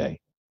something today.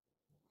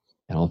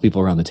 And all the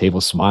people around the table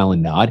smile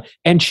and nod.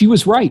 And she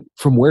was right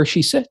from where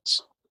she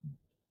sits.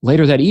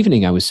 Later that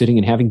evening, I was sitting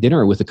and having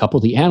dinner with a couple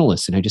of the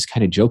analysts, and I just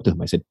kind of joked with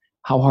them. I said,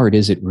 how hard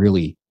is it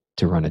really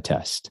to run a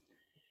test?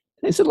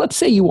 And I said, let's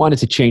say you wanted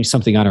to change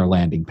something on our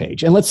landing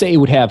page, and let's say it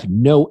would have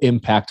no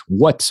impact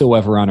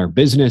whatsoever on our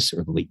business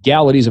or the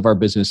legalities of our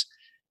business.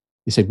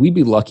 They said, we'd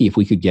be lucky if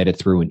we could get it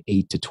through in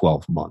 8 to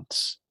 12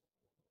 months.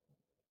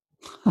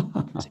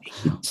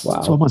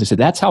 Wow. 12 months. I said,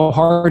 that's how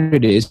hard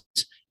it is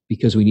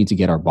because we need to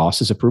get our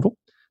boss's approval,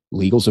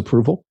 legal's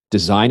approval,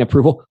 design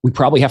approval. We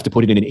probably have to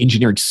put it in an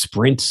engineering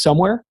sprint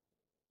somewhere.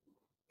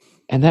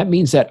 And that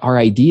means that our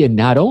idea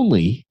not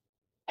only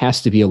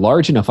has to be a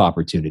large enough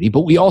opportunity,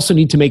 but we also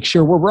need to make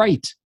sure we're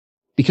right.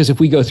 Because if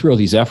we go through all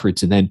these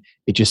efforts and then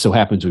it just so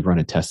happens we run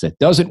a test that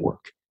doesn't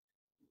work.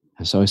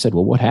 And so I said,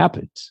 well, what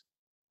happens?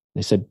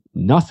 They said,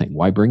 nothing.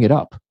 Why bring it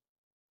up?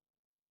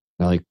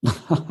 They're like,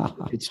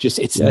 it's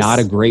yes. Not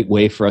a great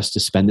way for us to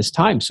spend this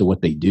time. So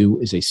what they do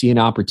is they see an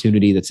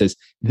opportunity that says,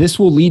 this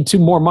will lead to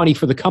more money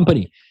for the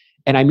company.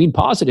 And I mean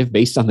positive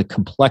based on the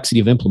complexity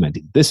of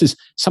implementing. This is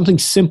something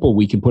simple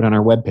we can put on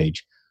our webpage.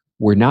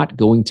 We're not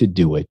going to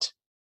do it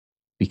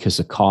because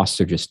the costs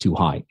are just too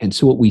high. And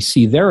so what we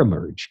see there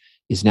emerge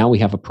is now we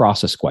have a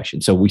process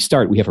question. So we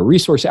have a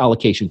resource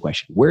allocation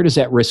question. Where does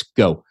that risk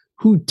go?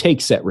 Who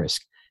takes that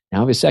risk? Now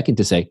I have a second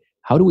to say,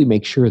 how do we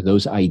make sure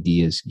those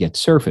ideas get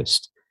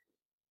surfaced?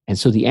 And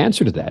so the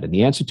answer to that, and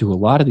the answer to a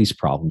lot of these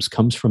problems,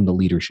 comes from the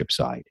leadership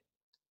side.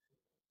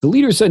 The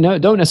leaders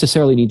don't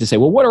necessarily need to say,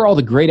 well, what are all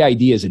the great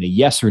ideas and a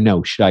yes or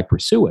no, should I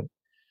pursue it?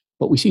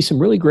 But we see some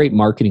really great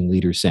marketing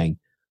leaders saying,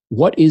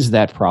 what is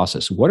that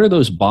process? What are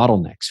those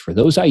bottlenecks for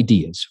those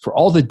ideas, for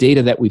all the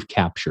data that we've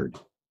captured?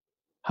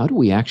 How do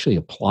we actually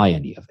apply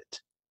any of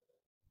it?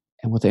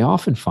 And what they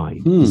often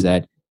find is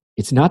that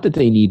it's not that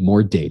they need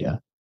more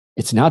data.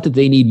 It's not that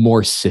they need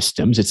more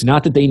systems. It's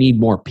not that they need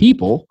more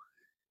people.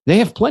 They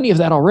have plenty of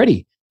that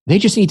already. They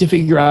just need to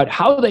figure out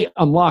how they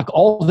unlock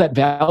all of that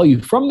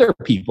value from their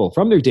people,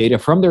 from their data,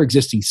 from their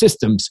existing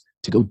systems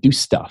to go do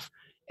stuff.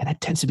 And that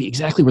tends to be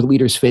exactly where the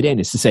leaders fit in,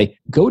 is to say,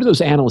 go to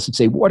those analysts and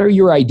say, what are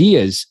your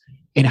ideas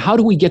and how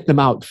do we get them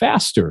out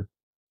faster?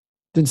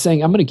 Than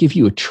saying, I'm going to give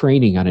you a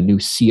training on a new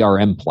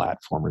CRM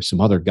platform or some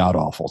other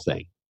god-awful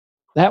thing.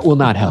 That will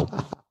not help.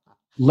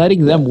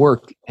 Letting them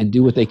work and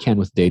do what they can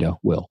with data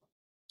will.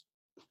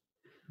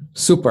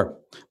 Super.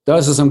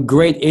 Those are some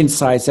great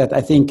insights that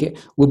I think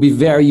will be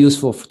very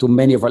useful to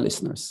many of our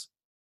listeners.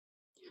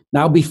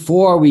 Now,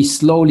 before we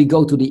slowly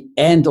go to the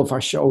end of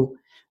our show,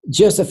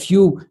 just a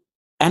few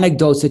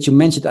anecdotes that you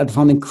mentioned I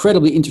found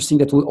incredibly interesting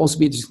that will also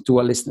be interesting to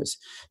our listeners.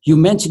 You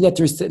mentioned that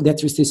there's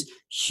this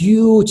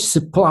huge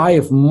supply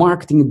of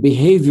marketing and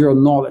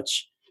behavioral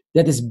knowledge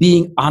that is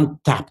being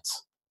untapped.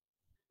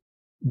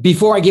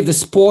 Before I give the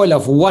spoiler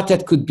of what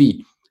that could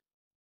be,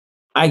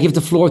 I give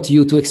the floor to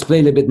you to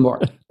explain a bit more.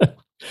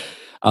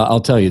 I'll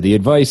tell you, the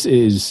advice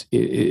is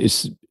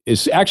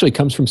actually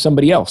comes from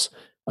somebody else.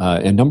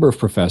 A number of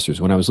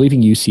professors. When I was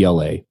leaving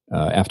UCLA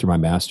after my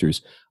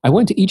master's, I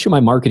went to each of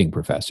my marketing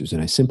professors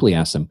and I simply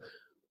asked them,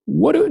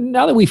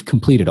 now that we've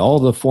completed all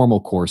the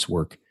formal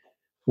coursework,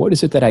 what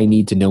is it that I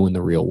need to know in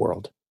the real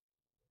world?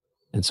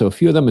 And so a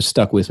few of them have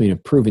stuck with me and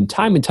have proven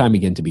time and time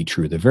again to be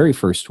true. The very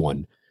first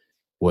one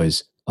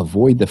was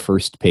avoid the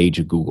first page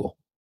of Google.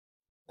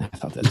 I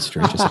thought that's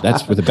strange. I said,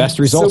 that's where the best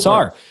results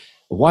are.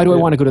 Why do I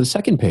want to go to the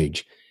second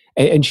page?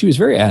 And she was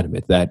very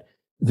adamant that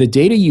the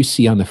data you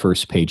see on the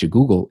first page of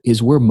Google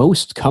is where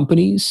most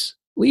companies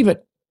leave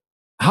it.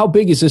 How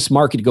big is this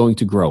market going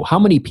to grow? How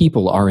many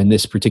people are in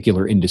this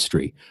particular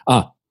industry?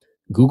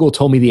 Google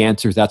told me the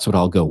answer. That's what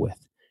I'll go with.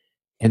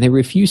 And they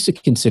refuse to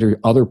consider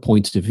other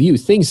points of view,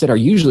 things that are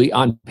usually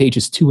on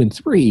pages 2 and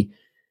 3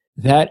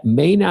 that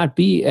may not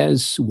be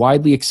as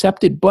widely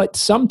accepted, but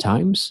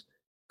sometimes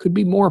could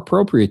be more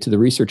appropriate to the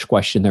research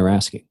question they're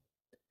asking.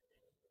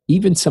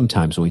 Even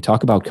sometimes when we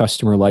talk about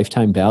customer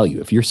lifetime value,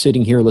 if you're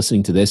sitting here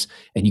listening to this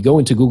and you go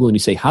into Google and you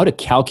say, how to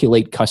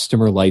calculate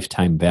customer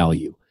lifetime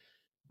value,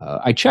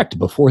 I checked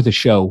before the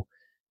show,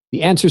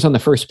 the answers on the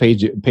first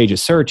page of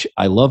search.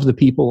 I love the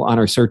people on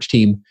our search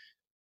team,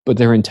 but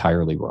they're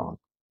entirely wrong.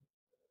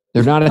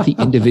 They're not at the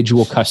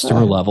individual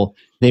customer level.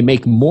 They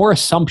make more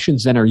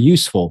assumptions than are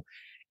useful.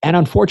 And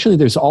unfortunately,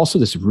 there's also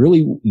this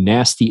really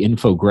nasty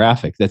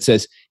infographic that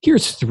says,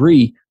 here's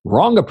 3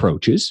 wrong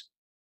approaches.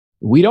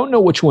 We don't know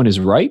which one is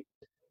right,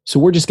 so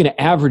we're just going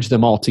to average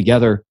them all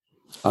together,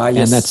 yes.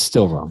 And that's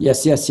still wrong.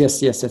 Yes,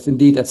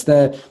 indeed. That's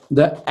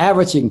the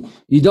averaging.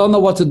 You don't know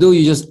what to do.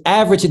 You just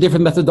average the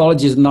different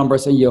methodologies and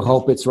numbers, and you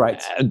hope it's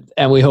right.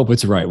 And we hope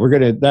it's right.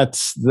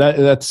 That's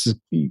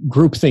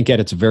groupthink at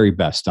its very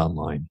best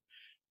online.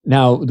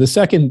 Now, the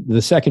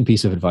second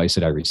piece of advice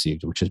that I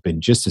received, which has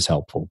been just as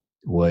helpful,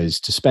 was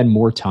to spend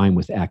more time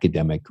with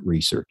academic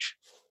research.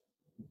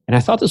 And I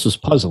thought this was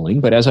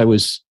puzzling, but as I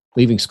was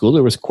leaving school,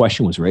 there was a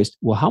question was raised,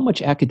 well, how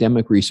much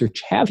academic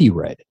research have you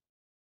read?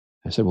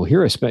 I said, well,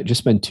 here I just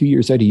spent 2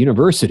 years at a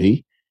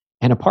university,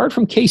 and apart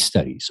from case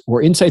studies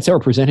or insights that were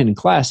presented in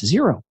class,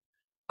 0.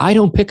 I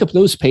don't pick up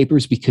those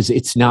papers because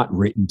it's not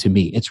written to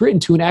me. It's written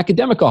to an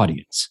academic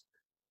audience.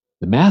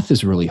 The math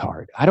is really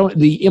hard.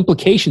 The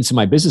implications in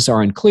my business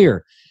are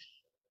unclear.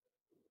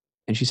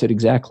 And she said,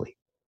 exactly.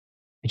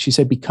 And she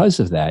said, because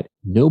of that,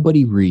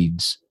 nobody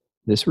reads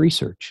this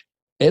research.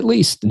 At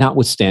least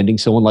notwithstanding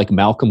someone like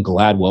Malcolm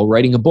Gladwell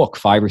writing a book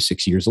 5 or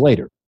 6 years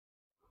later.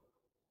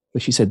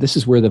 But she said, this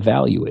is where the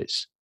value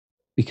is.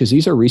 Because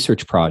these are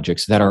research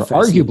projects that are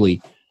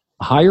arguably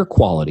higher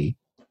quality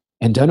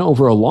and done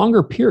over a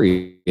longer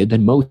period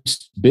than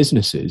most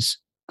businesses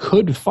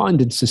could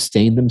fund and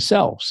sustain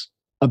themselves.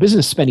 A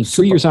business spending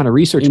 3 years on a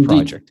research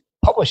project,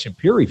 published and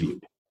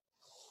peer-reviewed.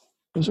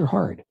 Those are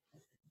hard.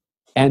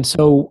 And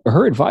so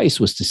her advice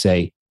was to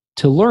say,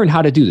 to learn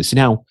how to do this.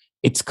 Now,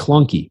 it's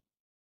clunky.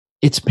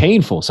 It's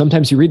painful.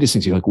 Sometimes you read these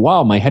things, you're like,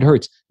 wow, my head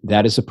hurts.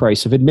 That is the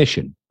price of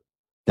admission.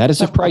 That is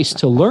a price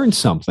to learn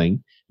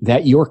something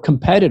that your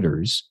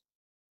competitors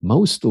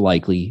most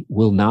likely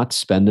will not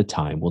spend the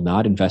time, will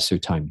not invest their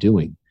time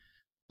doing,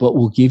 but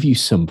will give you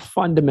some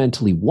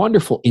fundamentally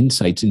wonderful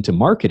insights into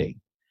marketing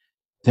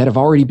that have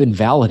already been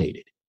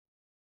validated.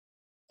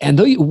 And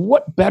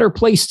what better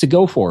place to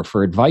go for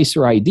advice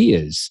or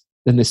ideas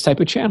than this type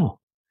of channel?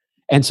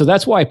 And so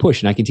that's why I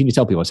push, and I continue to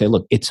tell people, I say,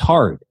 look, it's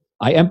hard.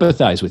 I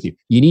empathize with you.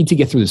 You need to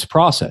get through this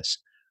process.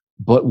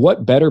 But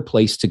what better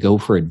place to go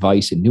for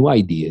advice and new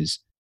ideas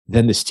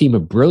than this team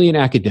of brilliant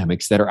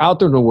academics that are out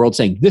there in the world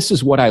saying, this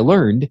is what I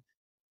learned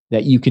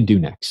that you can do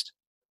next.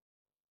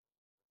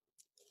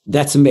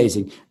 That's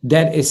amazing.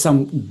 That is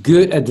some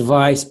good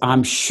advice,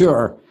 I'm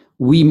sure,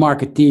 we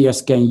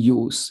marketeers can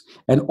use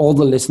and all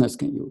the listeners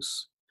can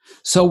use.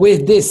 So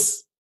with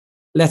this,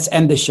 let's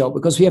end the show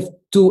because we have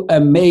two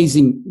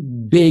amazing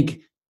big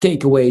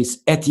takeaways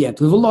at the end.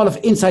 We have a lot of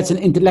insights and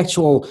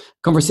intellectual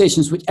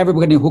conversations which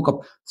everybody can hook up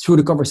through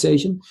the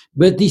conversation.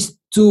 But these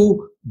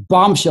two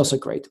bombshells are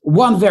great.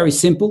 One very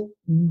simple,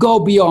 go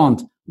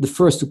beyond the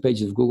first 2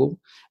 pages of Google,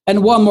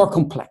 and one more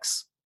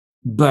complex,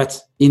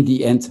 but in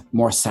the end,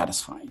 more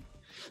satisfying.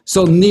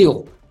 So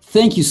Neil,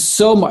 thank you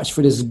so much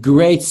for this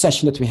great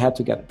session that we had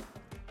together.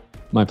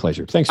 My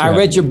pleasure. Thanks for having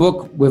me. I read your me.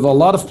 book with a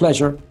lot of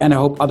pleasure, and I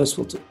hope others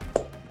will too.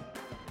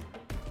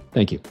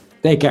 Thank you.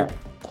 Take care.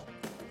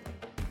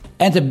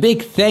 And a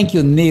big thank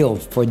you, Neil,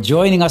 for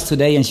joining us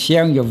today and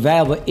sharing your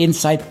valuable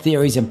insight,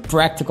 theories, and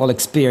practical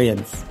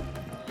experience.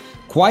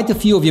 Quite a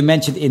few of you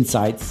mentioned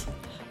insights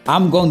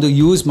I'm going to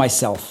use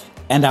myself,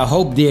 and I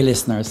hope, dear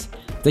listeners,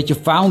 that you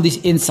found these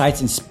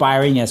insights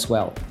inspiring as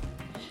well.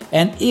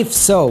 And if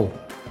so,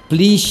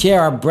 please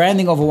share our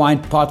Branding Over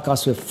Wine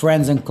podcast with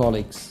friends and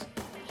colleagues.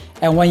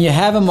 And when you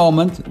have a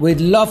moment,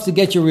 we'd love to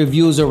get your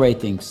reviews or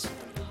ratings.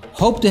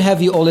 Hope to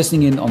have you all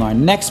listening in on our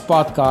next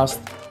podcast,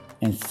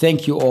 and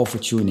thank you all for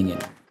tuning in.